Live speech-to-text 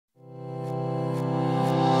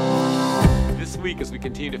week, as we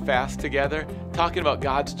continue to fast together, talking about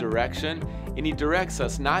God's direction, and He directs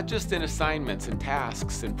us not just in assignments and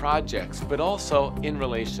tasks and projects, but also in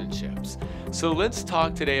relationships. So let's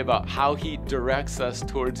talk today about how He directs us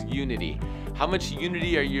towards unity. How much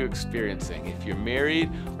unity are you experiencing? If you're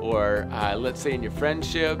married, or let's say in your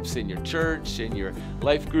friendships, in your church, in your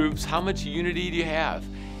life groups, how much unity do you have?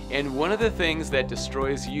 And one of the things that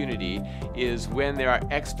destroys unity is when there are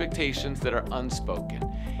expectations that are unspoken.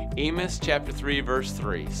 Amos chapter 3 verse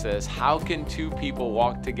 3 says, "How can two people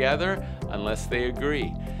walk together unless they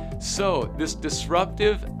agree?" So this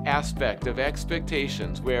disruptive aspect of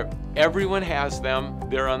expectations where everyone has them,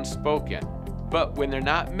 they're unspoken. But when they're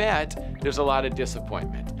not met, there's a lot of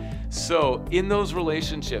disappointment. So in those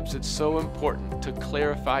relationships, it's so important to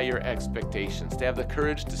clarify your expectations, to have the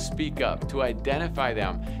courage to speak up, to identify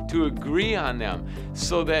them, to agree on them,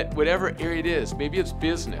 so that whatever area it is, maybe it's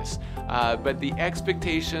business, but the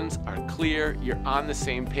expectations are clear, you're on the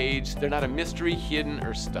same page, they're not a mystery, hidden,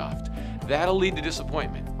 or stuffed. That'll lead to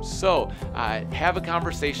disappointment. So have a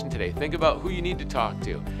conversation today. Think about who you need to talk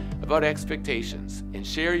to about expectations, and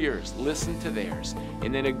share yours, listen to theirs,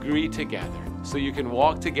 and then agree together so you can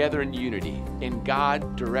walk together in unity, and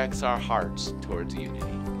God directs our hearts towards unity.